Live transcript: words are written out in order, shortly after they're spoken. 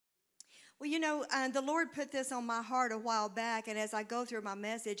Well, the Lord put this on my heart a while back, and as I go through my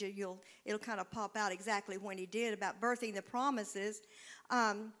message, it'll kind of pop out exactly when he did about birthing the promises.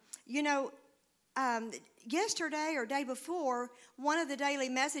 You know, yesterday or day before, one of the daily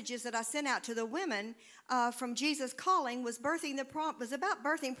messages that I sent out to the women from Jesus Calling was was about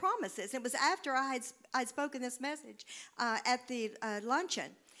birthing promises. It was after I'd spoken this message at the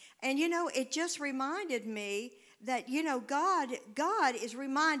luncheon, and it just reminded me that God is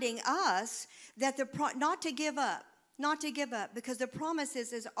reminding us that not to give up. Not to give up, because the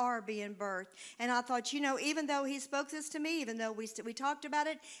promises are being birthed. And I thought, even though he spoke this to me, even though we talked about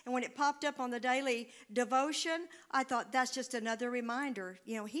it, and when it popped up on the daily devotion, I thought that's just another reminder.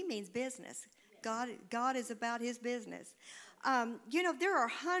 He means business. God is about his business. There are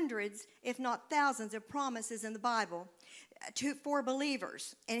hundreds, if not thousands, of promises in the Bible for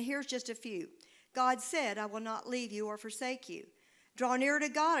believers. And here's just a few. God said, I will not leave you or forsake you. Draw near to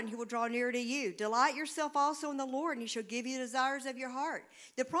God, and he will draw near to you. Delight yourself also in the Lord, and he shall give you the desires of your heart.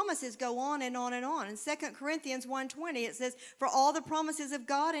 The promises go on and on and on. In 2 Corinthians 1:20, it says, for all the promises of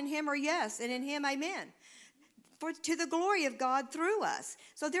God in him are yes, and in him amen. To the glory of God through us.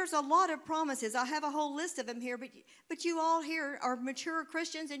 So there's a lot of promises. I have a whole list of them here, but you all here are mature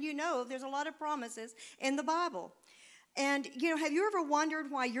Christians, and there's a lot of promises in the Bible. And, have you ever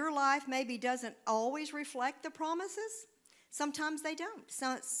wondered why your life maybe doesn't always reflect the promises? Sometimes they don't.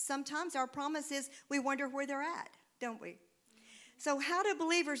 Sometimes our promises, we wonder where they're at, don't we? So how do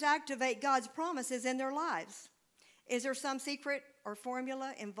believers activate God's promises in their lives? Is there some secret or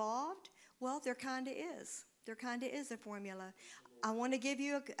formula involved? Well, there kind of is. There kind of is a formula. I want to give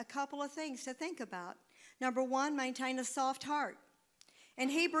you a couple of things to think about. Number one, maintain a soft heart. In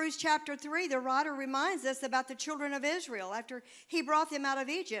Hebrews chapter 3, the writer reminds us about the children of Israel after he brought them out of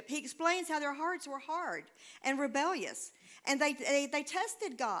Egypt. He explains how their hearts were hard and rebellious. And they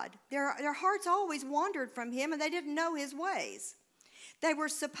tested God. Their hearts always wandered from him, and they didn't know his ways. They were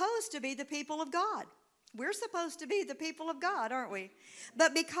supposed to be the people of God. We're supposed to be the people of God, aren't we?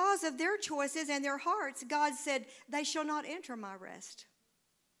 But because of their choices and their hearts, God said, they shall not enter my rest.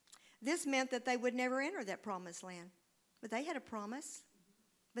 This meant that they would never enter that promised land. But they had a promise,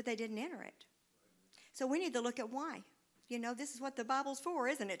 but they didn't enter it. So we need to look at why. This is what the Bible's for,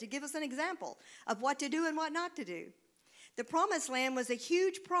 isn't it? To give us an example of what to do and what not to do. The promised land was a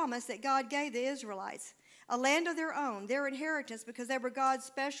huge promise that God gave the Israelites, a land of their own, their inheritance, because they were God's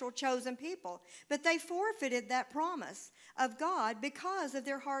special chosen people. But they forfeited that promise of God because of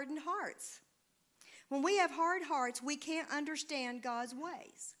their hardened hearts. When we have hard hearts, we can't understand God's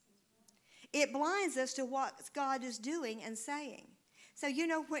ways. It blinds us to what God is doing and saying. So,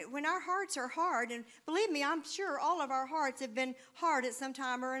 when our hearts are hard, and believe me, I'm sure all of our hearts have been hard at some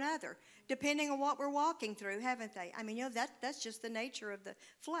time or another, depending on what we're walking through, haven't they? I mean, that's just the nature of the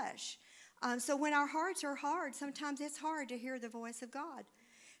flesh. So when our hearts are hard, sometimes it's hard to hear the voice of God.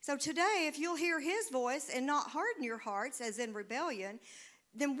 So today, if you'll hear his voice and not harden your hearts, as in rebellion,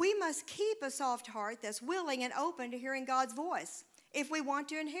 then we must keep a soft heart that's willing and open to hearing God's voice if we want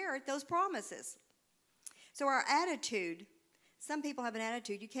to inherit those promises. So our attitude. Some people have an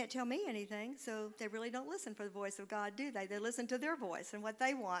attitude, you can't tell me anything, so they really don't listen for the voice of God, do they? They listen to their voice and what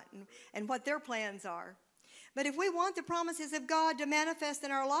they want and what their plans are. But if we want the promises of God to manifest in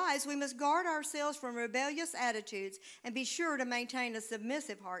our lives, we must guard ourselves from rebellious attitudes and be sure to maintain a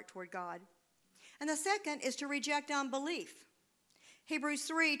submissive heart toward God. And the second is to reject unbelief. Hebrews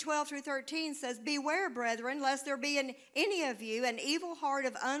 3:12-13 says, beware, brethren, lest there be in any of you an evil heart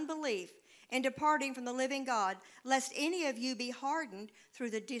of unbelief, and departing from the living God, lest any of you be hardened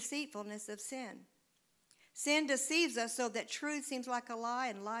through the deceitfulness of sin. Sin deceives us so that truth seems like a lie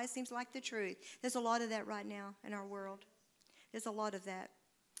and lie seems like the truth. There's a lot of that right now in our world. There's a lot of that.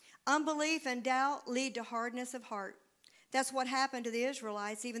 Unbelief and doubt lead to hardness of heart. That's what happened to the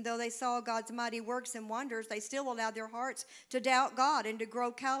Israelites. Even though they saw God's mighty works and wonders, they still allowed their hearts to doubt God and to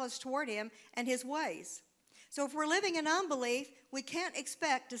grow callous toward him and his ways. So if we're living in unbelief, we can't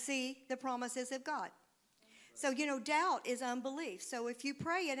expect to see the promises of God. So, doubt is unbelief. So if you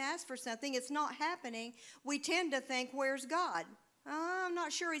pray and ask for something, it's not happening, we tend to think, where's God? Oh, I'm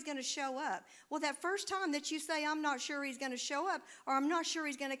not sure he's going to show up. Well, that first time that you say, I'm not sure he's going to show up, or I'm not sure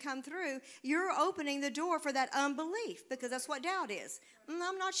he's going to come through, you're opening the door for that unbelief, because that's what doubt is.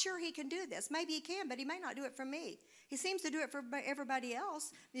 I'm not sure he can do this. Maybe he can, but he may not do it for me. He seems to do it for everybody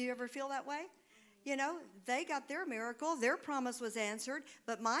else. Do you ever feel that way? They got their miracle, their promise was answered,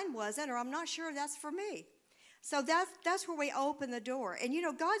 but mine wasn't, or I'm not sure that's for me. So that's where we open the door. And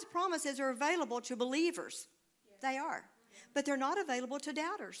God's promises are available to believers. They are. But they're not available to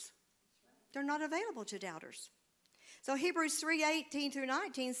doubters. They're not available to doubters. So Hebrews 3:18 through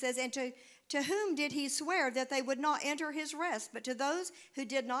 19 says, and to whom did he swear that they would not enter his rest, but to those who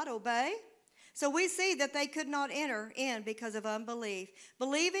did not obey? So we see that they could not enter in because of unbelief.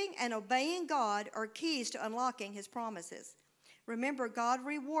 Believing and obeying God are keys to unlocking his promises. Remember, God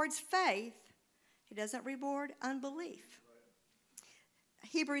rewards faith. He doesn't reward unbelief.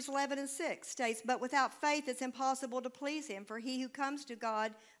 Hebrews 11:6 states, but without faith it's impossible to please him, for he who comes to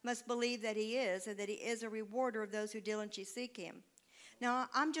God must believe that he is, and that he is a rewarder of those who diligently seek him. Now,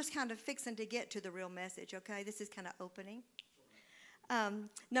 I'm just kind of fixing to get to the real message, okay? This is kind of opening.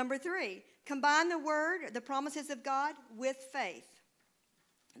 Number 3, combine the word, the promises of God, with faith.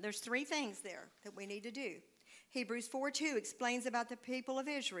 There's 3 things there that we need to do. Hebrews 4:2 explains about the people of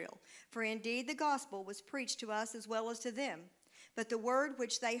Israel. For indeed the gospel was preached to us as well as to them, but the word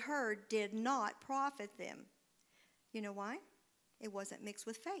which they heard did not profit them. You know why? It wasn't mixed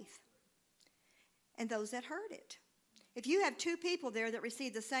with faith. And those that heard it. If you have 2 people there that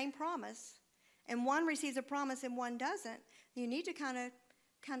receive the same promise, and one receives a promise and one doesn't, you need to kind of,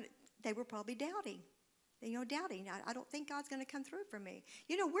 they were probably doubting. Doubting. I don't think God's going to come through for me.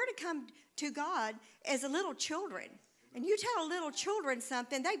 We're to come to God as a little children. And you tell little children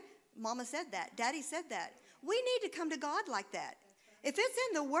something, Mama said that, Daddy said that. We need to come to God like that. If it's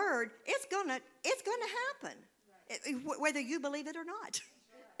in the Word, it's gonna happen. Whether you believe it or not.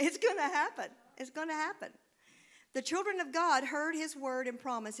 It's going to happen. It's going to happen. The children of God heard his word and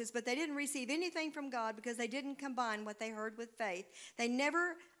promises, but they didn't receive anything from God because they didn't combine what they heard with faith. They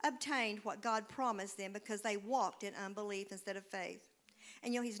never obtained what God promised them because they walked in unbelief instead of faith.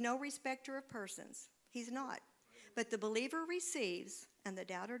 And he's no respecter of persons. He's not. But the believer receives and the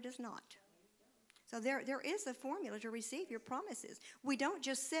doubter does not. So there is a formula to receive your promises. We don't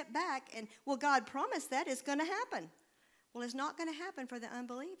just sit back and, well, God promised that it's going to happen. Well, it's not going to happen for the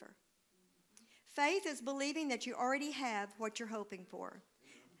unbeliever. Faith is believing that you already have what you're hoping for.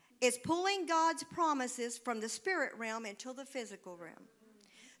 It's pulling God's promises from the spirit realm into the physical realm.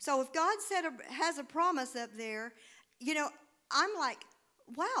 So if God has a promise up there, I'm like,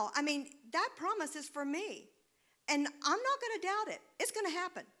 wow, that promise is for me. And I'm not going to doubt it. It's going to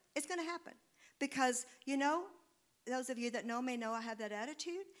happen. It's going to happen. Because, those of you that know me know I have that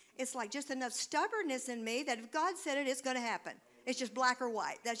attitude. It's like just enough stubbornness in me that if God said it, it's going to happen. It's just black or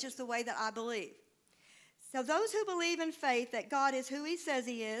white. That's just the way that I believe. So those who believe in faith that God is who he says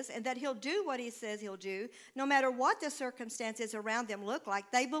he is and that he'll do what he says he'll do, no matter what the circumstances around them look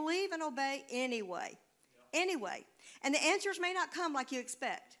like, they believe and obey anyway. Yeah. Anyway. And the answers may not come like you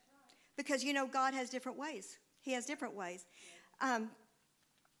expect because, God has different ways. He has different ways.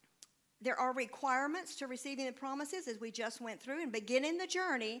 There are requirements to receiving the promises as we just went through, and beginning the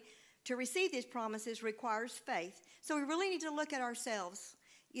journey to receive these promises requires faith. So we really need to look at ourselves,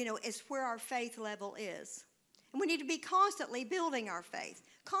 as where our faith level is. And we need to be constantly building our faith,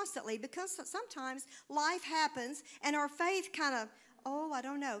 constantly, because sometimes life happens and our faith kind of, I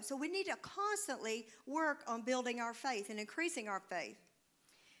don't know. So we need to constantly work on building our faith and increasing our faith.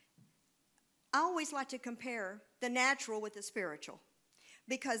 I always like to compare the natural with the spiritual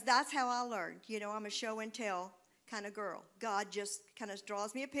because that's how I learned. I'm a show and tell kind of girl. God just kind of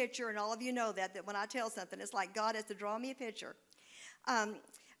draws me a picture, and all of you know that when I tell something, it's like God has to draw me a picture.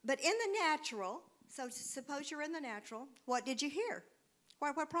 But in the natural, so suppose you're in the natural, what did you hear?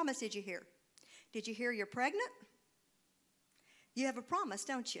 What promise did you hear? Did you hear you're pregnant? You have a promise,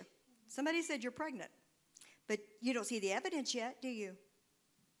 don't you? Somebody said you're pregnant, but you don't see the evidence yet, do you?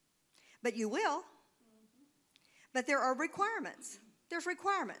 But you will. But there are requirements. There's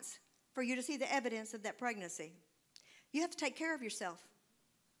requirements for you to see the evidence of that pregnancy. You have to take care of yourself.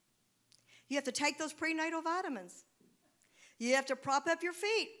 You have to take those prenatal vitamins. You have to prop up your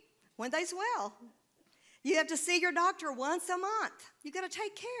feet when they swell. You have to see your doctor once a month. You've got to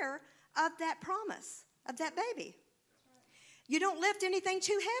take care of that promise, of that baby. You don't lift anything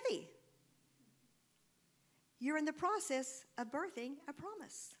too heavy. You're in the process of birthing a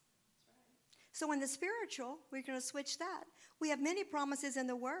promise. So in the spiritual, we're going to switch that. We have many promises in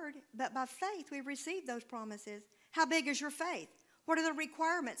the Word, but by faith we receive those promises. How big is your faith? What are the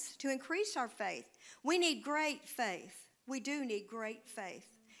requirements to increase our faith? We need great faith. We do need great faith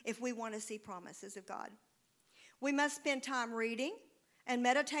if we want to see promises of God. We must spend time reading and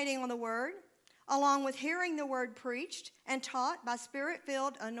meditating on the Word, along with hearing the Word preached and taught by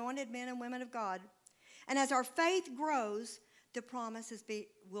Spirit-filled, anointed men and women of God. And as our faith grows, the promises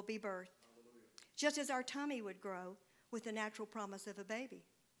will be birthed. Just as our tummy would grow with the natural promise of a baby.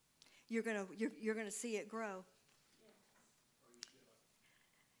 You're going to see it grow.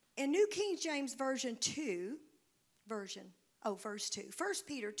 In New King James Version 2, verse 2, 1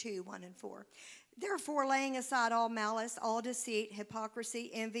 Peter 2, 1 and 4. Therefore, laying aside all malice, all deceit, hypocrisy,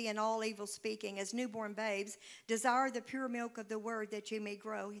 envy, and all evil speaking, as newborn babes, desire the pure milk of the word that you may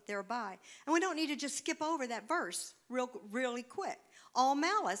grow thereby. And we don't need to just skip over that verse really quick. All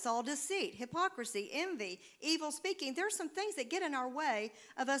malice, all deceit, hypocrisy, envy, evil speaking. There's some things that get in our way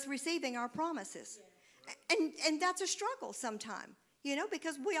of us receiving our promises. And that's a struggle sometime,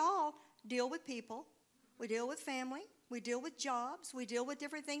 because we all deal with people. We deal with family. We deal with jobs. We deal with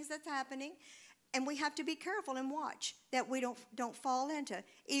different things that's happening. And we have to be careful and watch that we don't fall into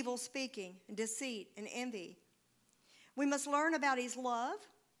evil speaking, and deceit, and envy. We must learn about his love,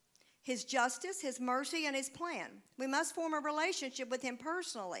 his justice, his mercy, and his plan. We must form a relationship with him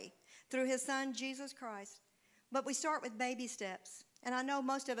personally through his son, Jesus Christ. But we start with baby steps. And I know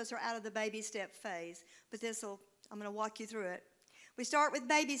most of us are out of the baby step phase, but I'm going to walk you through it. We start with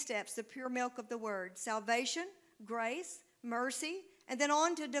baby steps, the pure milk of the word, salvation, grace, mercy, and then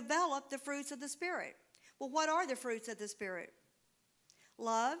on to develop the fruits of the Spirit. Well, what are the fruits of the Spirit?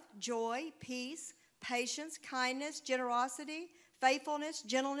 Love, joy, peace, patience, kindness, generosity, faithfulness,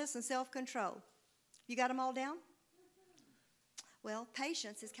 gentleness, and self-control. You got them all down? Well,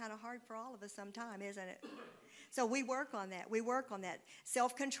 patience is kind of hard for all of us sometimes, isn't it? So we work on that.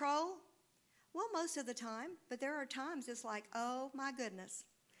 Self-control, well, most of the time. But there are times it's like, oh, my goodness.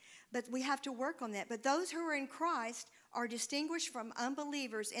 But we have to work on that. But those who are in Christ are distinguished from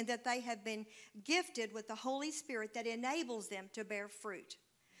unbelievers in that they have been gifted with the Holy Spirit that enables them to bear fruit.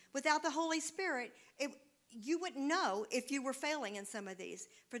 Without the Holy Spirit, you wouldn't know if you were failing in some of these.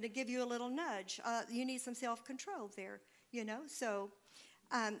 For to give you a little nudge, you need some self-control there, So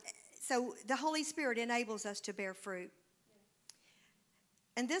the Holy Spirit enables us to bear fruit.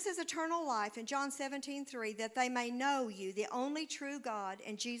 And this is eternal life in John 17:3, that they may know you, the only true God,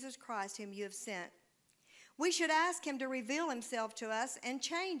 and Jesus Christ whom you have sent. We should ask him to reveal himself to us and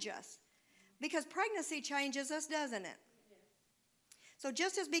change us. Because pregnancy changes us, doesn't it? So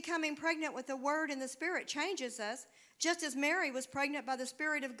just as becoming pregnant with the Word and the Spirit changes us, just as Mary was pregnant by the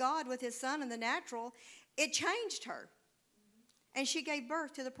Spirit of God with his son in the natural, it changed her. And she gave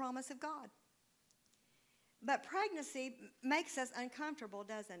birth to the promise of God. But pregnancy makes us uncomfortable,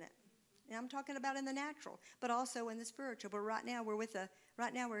 doesn't it? And I'm talking about in the natural, but also in the spiritual. But right now we're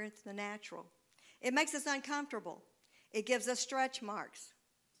in the natural. It makes us uncomfortable. It gives us stretch marks,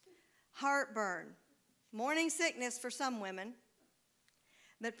 heartburn, morning sickness for some women.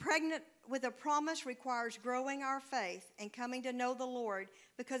 But pregnant with a promise requires growing our faith and coming to know the Lord,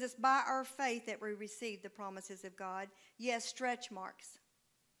 because it's by our faith that we receive the promises of God. Yes, stretch marks.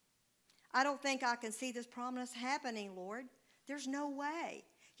 I don't think I can see this promise happening, Lord. There's no way.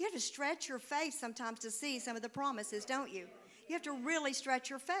 You have to stretch your faith sometimes to see some of the promises, don't you? You have to really stretch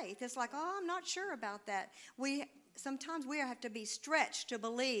your faith. It's like, oh, I'm not sure about that. Sometimes we have to be stretched to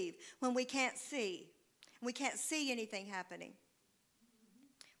believe when we can't see. We can't see anything happening.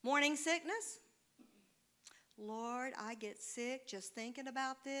 Morning sickness. Lord, I get sick just thinking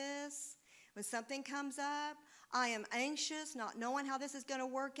about this. When something comes up, I am anxious, not knowing how this is going to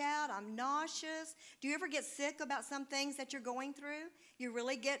work out. I'm nauseous. Do you ever get sick about some things that you're going through? You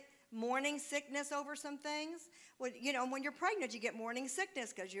really get morning sickness over some things? When you're pregnant, you get morning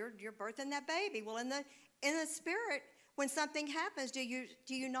sickness because you're birthing that baby. Well, in the spirit, when something happens, do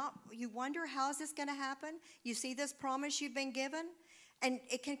you wonder, how is this going to happen? You see this promise you've been given, and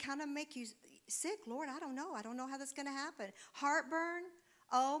it can kind of make you sick. Lord, I don't know how this is going to happen. Heartburn,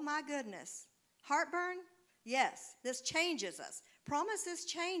 oh my goodness. Heartburn, yes, this changes us. Promises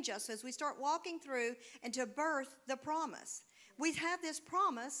change us as we start walking through and to birth the promise. We have this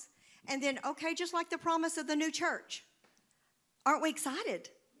promise, and then, okay, just like the promise of the new church. Aren't we excited?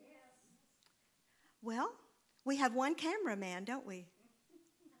 Yes. Well, we have one cameraman, don't we?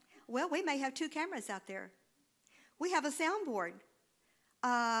 Well, we may have two cameras out there. We have a soundboard.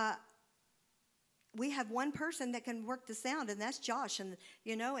 We have one person that can work the sound, and that's Josh, and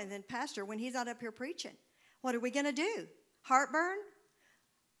then Pastor when he's not up here preaching. What are we going to do? Heartburn?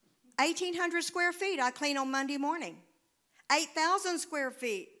 1,800 square feet I clean on Monday morning. 8,000 square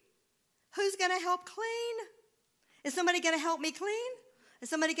feet. Who's going to help clean? Is somebody going to help me clean? Is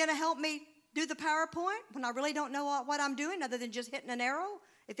somebody going to help me do the PowerPoint when I really don't know what I'm doing other than just hitting an arrow?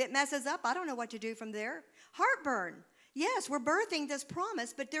 If it messes up, I don't know what to do from there. Heartburn. Yes, we're birthing this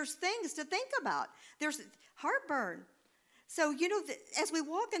promise, but there's things to think about. There's heartburn. So, as we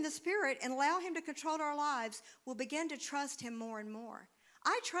walk in the Spirit and allow him to control our lives, we'll begin to trust him more and more.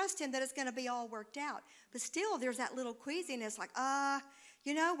 I trust him that it's going to be all worked out. But still, there's that little queasiness like,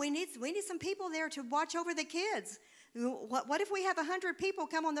 You know, we need some people there to watch over the kids. What if we have 100 people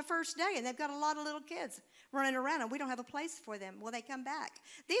come on the first day and they've got a lot of little kids running around and we don't have a place for them? Will they come back?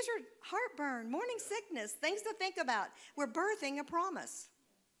 These are heartburn, morning sickness, things to think about. We're birthing a promise.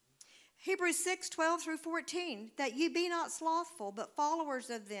 Hebrews 6:12-14, that ye be not slothful, but followers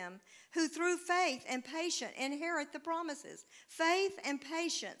of them, who through faith and patience inherit the promises. Faith and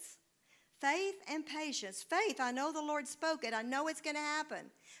patience. Faith and patience. Faith, I know the Lord spoke it. I know it's going to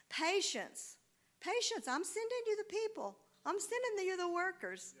happen. Patience. Patience, I'm sending you the people. I'm sending you the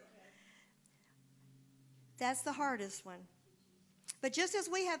workers. That's the hardest one. But just as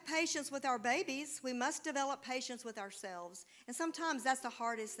we have patience with our babies, we must develop patience with ourselves. And sometimes that's the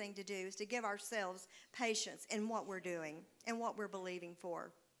hardest thing to do, is to give ourselves patience in what we're doing and what we're believing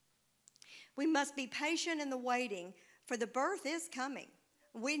for. We must be patient in the waiting, for the birth is coming.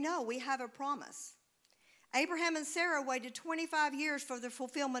 We know we have a promise. Abraham and Sarah waited 25 years for the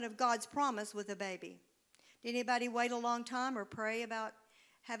fulfillment of God's promise with a baby. Did anybody wait a long time or pray about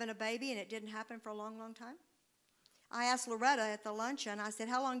having a baby and it didn't happen for a long, long time? I asked Loretta at the luncheon, I said,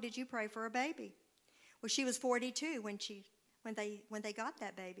 how long did you pray for a baby? Well, she was 42 when they got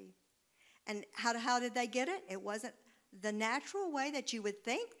that baby. And how did they get it? It wasn't the natural way that you would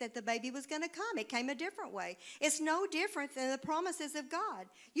think that the baby was going to come. It came a different way. It's no different than the promises of God.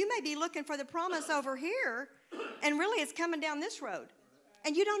 You may be looking for the promise over here, and really it's coming down this road.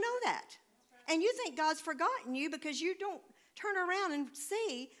 And you don't know that. And you think God's forgotten you because you don't turn around and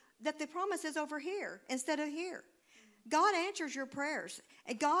see that the promise is over here instead of here. God answers your prayers.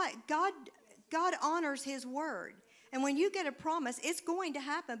 And God honors his word. And when you get a promise, it's going to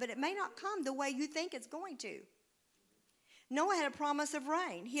happen, but it may not come the way you think it's going to. Noah had a promise of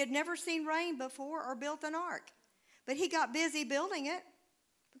rain. He had never seen rain before or built an ark. But he got busy building it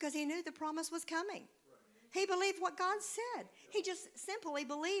because he knew the promise was coming. He believed what God said. He just simply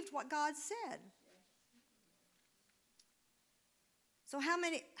believed what God said. So how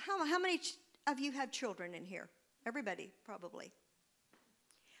many of you have children in here? Everybody, probably.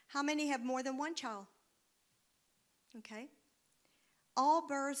 How many have more than one child? Okay. All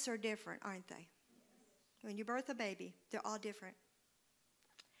births are different, aren't they? When you birth a baby, they're all different.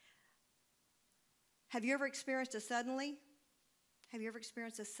 Have you ever experienced a suddenly? Have you ever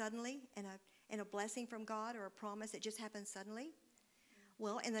experienced a suddenly and a blessing from God or a promise that just happened suddenly?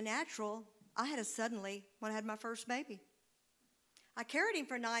 Well, in the natural, I had a suddenly when I had my first baby. I carried him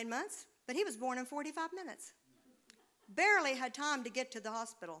for 9 months, but he was born in 45 minutes. Barely had time to get to the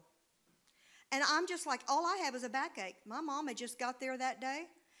hospital. And I'm just like, all I had was a backache. My mom had just got there that day,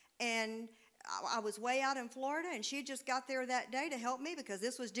 and I was way out in Florida, and she just got there that day to help me because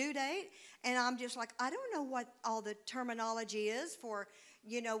this was due date. And I'm just like, I don't know what all the terminology is for,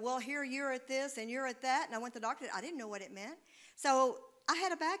 well, here you're at this and you're at that. And I went to the doctor. I didn't know what it meant. So I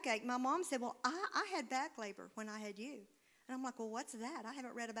had a backache. My mom said, well, I had back labor when I had you. And I'm like, well, what's that? I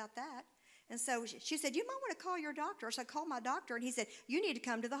haven't read about that. And so she said, you might want to call your doctor. So I called my doctor, and he said, you need to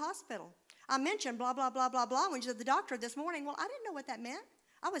come to the hospital. I mentioned blah, blah, blah, blah, blah. Went to the doctor this morning. Well, I didn't know what that meant.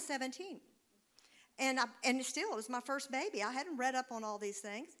 I was 17. And still, it was my first baby. I hadn't read up on all these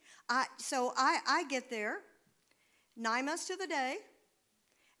things. So I get there, 9 months to the day,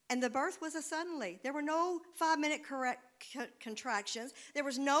 and the birth was a suddenly. There were no 5-minute contractions. There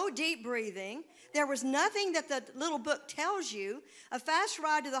was no deep breathing. There was nothing that the little book tells you. A fast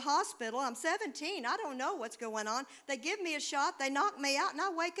ride to the hospital. I'm 17. I don't know what's going on. They give me a shot. They knock me out, and I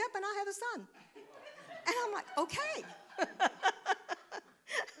wake up, and I have a son. And I'm like, okay.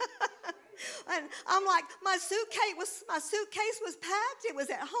 And I'm like, my suitcase was packed. It was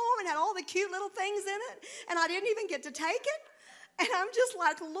at home and had all the cute little things in it. And I didn't even get to take it. And I'm just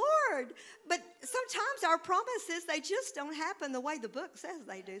like, Lord. But sometimes our promises, they just don't happen the way the book says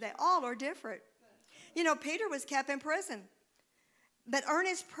they do. They all are different. Peter was kept in prison. But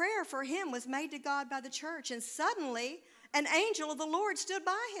earnest prayer for him was made to God by the church. And suddenly, an angel of the Lord stood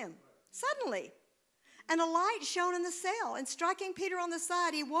by him. Suddenly. And a light shone in the cell, and striking Peter on the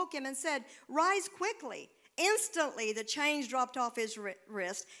side, he woke him and said, rise quickly. Instantly, the chains dropped off his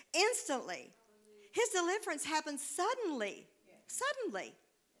wrist. Instantly. His deliverance happened suddenly. Suddenly.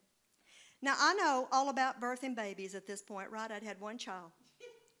 Now, I know all about birthing babies at this point, right? I'd had one child.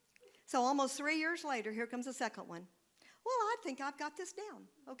 So almost 3 years later, here comes the second one. Well, I think I've got this down,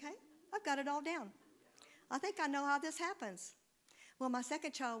 okay? I've got it all down. I think I know how this happens. Well, my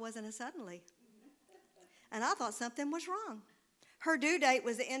second child wasn't a suddenly. And I thought something was wrong. Her due date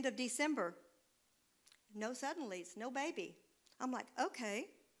was the end of December. No suddenlies, no baby. I'm like, okay.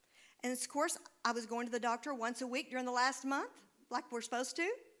 And of course, I was going to the doctor once a week during the last month, like we're supposed to.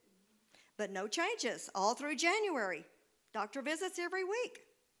 But no changes all through January. Doctor visits every week.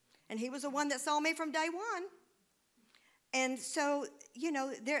 And he was the one that saw me from day one. And so,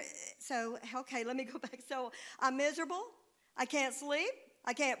 okay, let me go back. So I'm miserable. I can't sleep.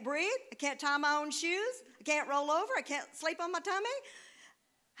 I can't breathe. I can't tie my own shoes. I can't roll over. I can't sleep on my tummy.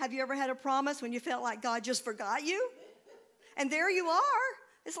 Have you ever had a promise when you felt like God just forgot you? And there you are.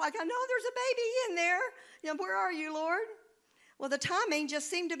 It's like, I know there's a baby in there. Where are you, Lord? Well, the timing just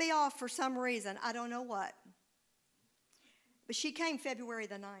seemed to be off for some reason. I don't know what. But she came February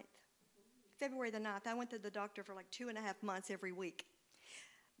the 9th. February the 9th. I went to the doctor for like 2.5 months every week.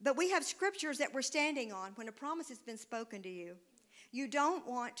 But we have scriptures that we're standing on. When a promise has been spoken to you, you don't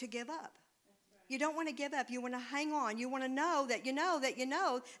want to give up. You don't want to give up. You want to hang on. You want to know that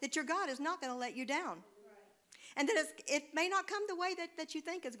that your God is not going to let you down. And that it may not come the way that you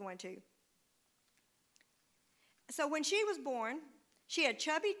think it's going to. So when she was born, she had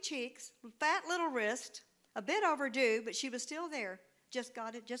chubby cheeks, fat little wrist, a bit overdue, but she was still there, just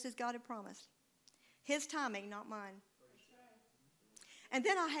as God had promised. His timing, not mine. And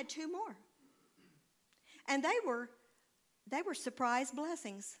then I had 2 more. And they were surprise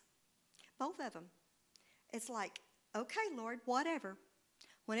blessings, both of them. It's like, okay, Lord, whatever.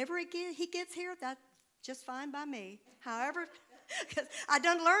 Whenever he gets here, that's just fine by me. However, because I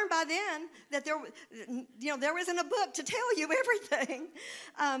done learned by then that there isn't a book to tell you everything.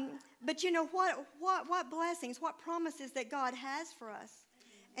 But what blessings, what promises that God has for us.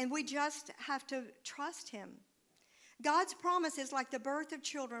 And we just have to trust him. God's promises, like the birth of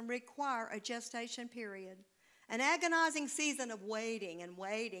children, require a gestation period. An agonizing season of waiting and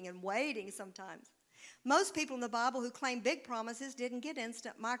waiting and waiting sometimes. Most people in the Bible who claim big promises didn't get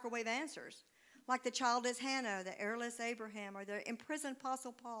instant microwave answers. Like the childless Hannah, the heirless Abraham, or the imprisoned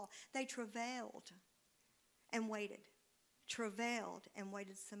Apostle Paul. They travailed and waited. Travailed and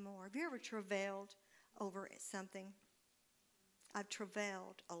waited some more. Have you ever travailed over something? I've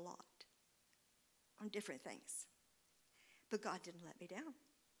travailed a lot on different things. But God didn't let me down.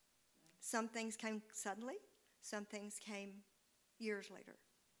 Some things came suddenly. Some things came years later.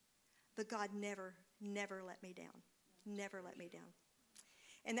 But God never let me down. Never let me down.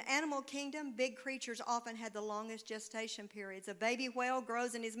 In the animal kingdom, big creatures often had the longest gestation periods. A baby whale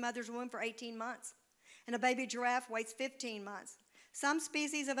grows in his mother's womb for 18 months, and a baby giraffe waits 15 months. Some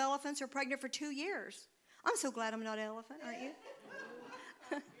species of elephants are pregnant for 2 years. I'm so glad I'm not an elephant, aren't you?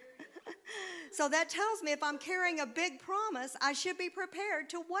 So that tells me if I'm carrying a big promise, I should be prepared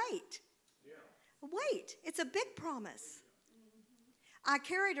to wait. Wait. It's a big promise. I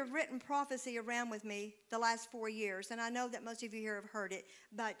carried a written prophecy around with me the last 4 years, and I know that most of you here have heard it,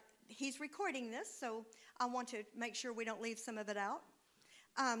 but he's recording this, so I want to make sure we don't leave some of it out.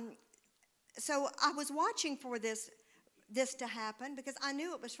 So I was watching for this to happen because I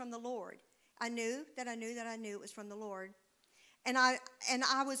knew it was from the Lord. I knew it was from the Lord. And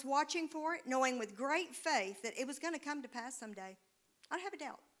I was watching for it, knowing with great faith that it was going to come to pass someday. I don't have a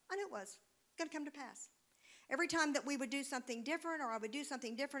doubt. I knew it was going to come to pass. Every time that we would do something different, or I would do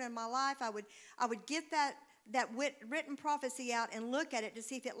something different in my life, I would get that written prophecy out and look at it to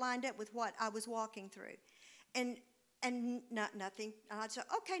see if it lined up with what I was walking through. And nothing. And I'd say,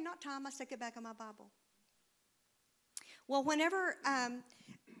 okay, not time. I stick it back in my Bible. Well, whenever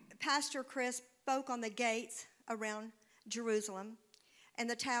Pastor Chris spoke on the gates around Jerusalem, and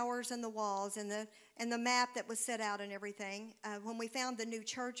the towers and the walls and the map that was set out and everything, when we found the new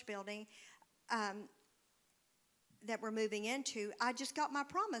church building that we're moving into, I just got my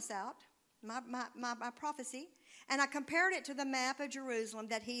promise out, my prophecy, and I compared it to the map of Jerusalem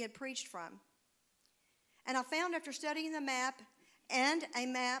that he had preached from. And I found, after studying the map and a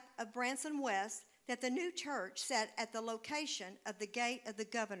map of Branson West, that the new church sat at the location of the gate of the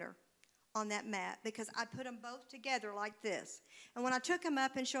governor on that map, because I put them both together like this. And when I took them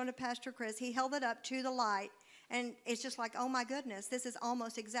up and showed them to Pastor Chris, he held it up to the light, and it's just like, oh my goodness, this is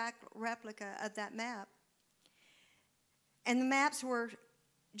almost exact replica of that map. And the maps were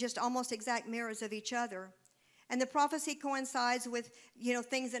just almost exact mirrors of each other. And the prophecy coincides with,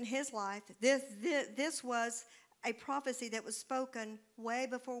 things in his life. This was a prophecy that was spoken way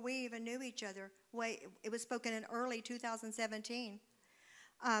before we even knew each other. It was spoken in early 2017.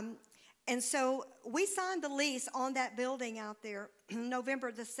 And so we signed the lease on that building out there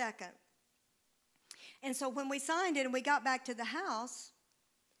November the 2nd. And so when we signed it and we got back to the house,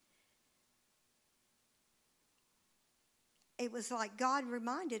 it was like God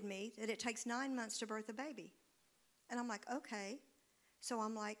reminded me that it takes 9 months to birth a baby. And I'm like, okay. So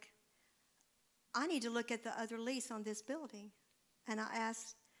I'm like, I need to look at the other lease on this building. And I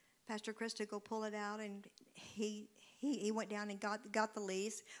asked Pastor Chris to go pull it out, and he went down and got the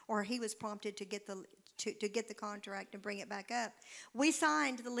lease, or he was prompted to to get the contract and bring it back up. We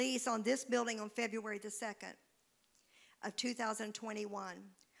signed the lease on this building on February the 2nd of 2021.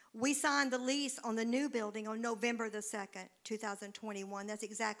 We signed the lease on the new building on November the 2nd, 2021. That's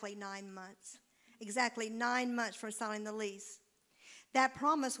exactly 9 months. Exactly 9 months from signing the lease. That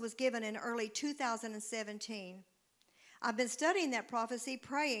promise was given in early 2017. I've been studying that prophecy,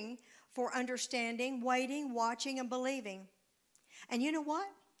 praying for understanding, waiting, watching, and believing. And you know what?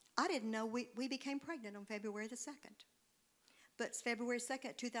 I didn't know we became pregnant on February the 2nd. But it's February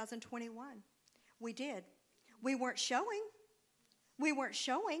 2nd, 2021. We did. We weren't showing. We weren't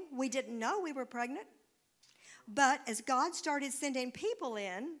showing. We didn't know we were pregnant. But as God started sending people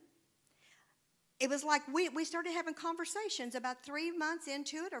in, it was like we started having conversations about 3 months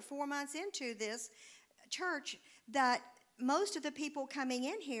into it or 4 months into this church that most of the people coming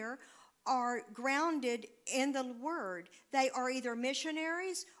in here are grounded in the Word. They are either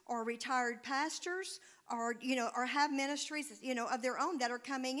missionaries or retired pastors or, or have ministries, of their own that are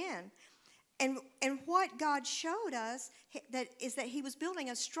coming in. And what God showed us is that he was building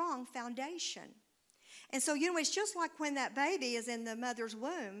a strong foundation. And so, it's just like when that baby is in the mother's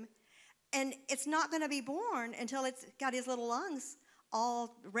womb, and it's not going to be born until it's got his little lungs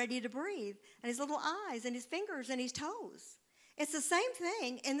all ready to breathe, and his little eyes and his fingers and his toes. It's the same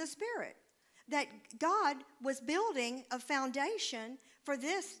thing in the Spirit, that God was building a foundation for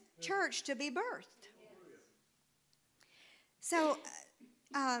this church to be birthed. So,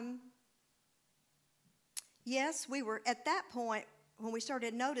 yes, we were at that point when we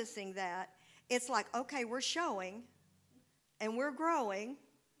started noticing that. It's like, okay, we're showing and we're growing.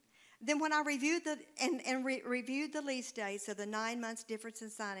 Then when I reviewed reviewed the lease dates of the 9 months difference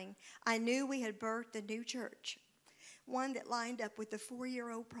in signing, I knew we had birthed a new church, one that lined up with the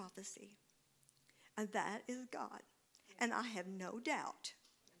 4-year-old prophecy. And that is God. And I have no doubt.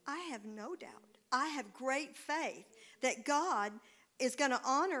 I have great faith that God is going to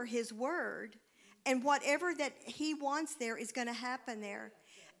honor his word, and whatever that he wants there is going to happen there.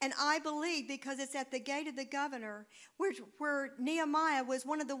 And I believe, because it's at the gate of the governor, where Nehemiah was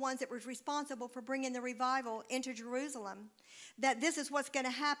one of the ones that was responsible for bringing the revival into Jerusalem, that this is what's going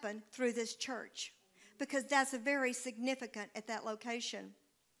to happen through this church, because that's very significant at that location.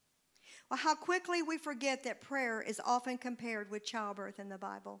 Well, how quickly we forget that prayer is often compared with childbirth in the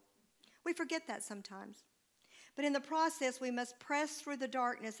Bible. We forget that sometimes. But in the process, we must press through the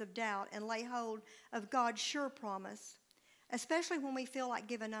darkness of doubt and lay hold of God's sure promise, especially when we feel like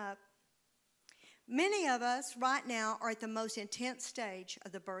giving up. Many of us right now are at the most intense stage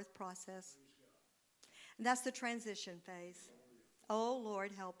of the birth process. And that's the transition phase. Oh,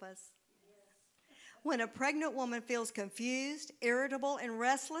 Lord, help us. When a pregnant woman feels confused, irritable, and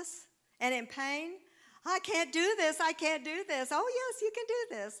restless, and in pain, I can't do this, I can't do this. Oh, yes, you can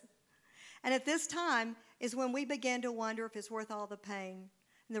do this. And at this time is when we begin to wonder if it's worth all the pain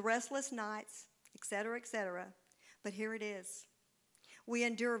and the restless nights, etc., etc. But here it is. We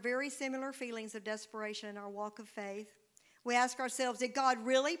endure very similar feelings of desperation in our walk of faith. We ask ourselves, did God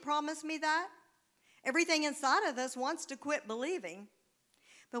really promise me that? Everything inside of us wants to quit believing.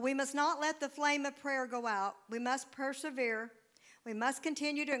 But we must not let the flame of prayer go out. We must persevere. We must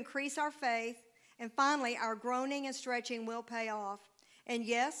continue to increase our faith. And finally, our groaning and stretching will pay off. And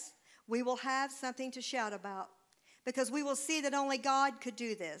yes, we will have something to shout about, because we will see that only God could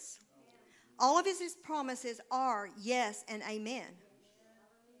do this. All of his promises are yes and amen.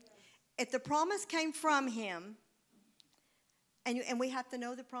 If the promise came from him, and we have to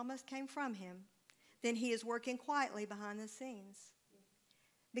know the promise came from him, then he is working quietly behind the scenes.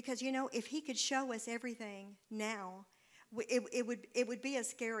 Because, if he could show us everything now, it would be a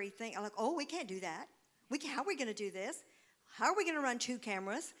scary thing. Like, oh, we can't do that. How are we going to do this? How are we going to run 2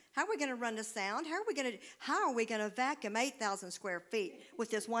 cameras? How are we going to run the sound? How are we going to vacuum 8,000 square feet with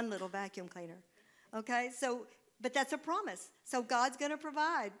this one little vacuum cleaner? Okay, but that's a promise. So God's going to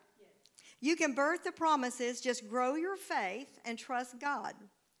provide. You can birth the promises. Just grow your faith and trust God.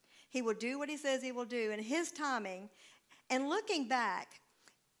 He will do what he says he will do in his timing. And looking back,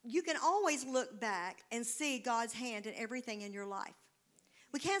 you can always look back and see God's hand in everything in your life.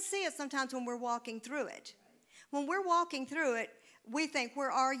 We can't see it sometimes when we're walking through it. When we're walking through it, we think,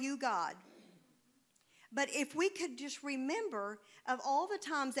 where are you, God? But if we could just remember of all the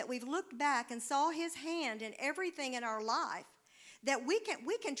times that we've looked back and saw his hand in everything in our life, that we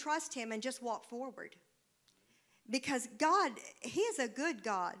can trust him and just walk forward. Because God, he is a good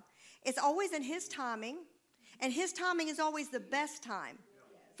God. It's always in his timing, and his timing is always the best time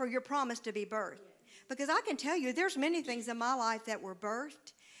for your promise to be birthed. Because I can tell you, there's many things in my life that were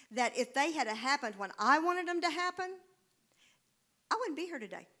birthed that if they had happened when I wanted them to happen, I wouldn't be here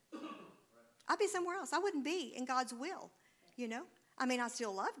today. I'd be somewhere else. I wouldn't be in God's will, you know. I mean, I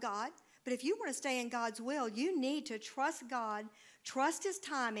still love God, but if you want to stay in God's will, you need to trust God, trust his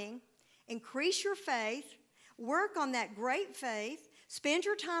timing, increase your faith, work on that great faith, spend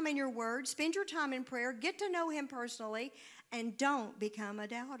your time in your word, spend your time in prayer, get to know him personally, and don't become a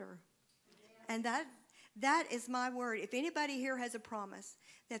doubter. And that is my word. If anybody here has a promise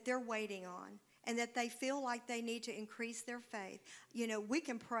that they're waiting on and that they feel like they need to increase their faith, you know, we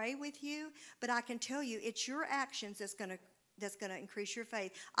can pray with you, but I can tell you it's your actions that's going to increase your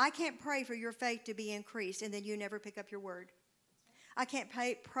faith. I can't pray for your faith to be increased and then you never pick up your word. I can't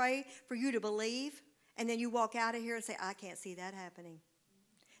pray for you to believe and then you walk out of here and say, I can't see that happening.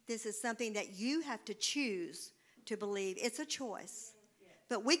 This is something that you have to choose to believe. It's a choice.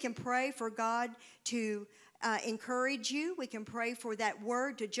 But we can pray for God to encourage you. We can pray for that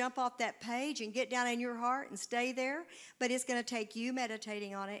word to jump off that page and get down in your heart and stay there. But it's going to take you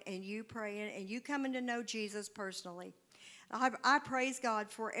meditating on it and you praying and you coming to know Jesus personally. I praise God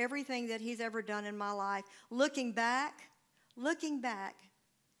for everything that he's ever done in my life. Looking back,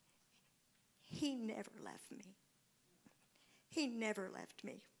 he never left me. He never left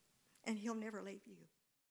me. And he'll never leave you.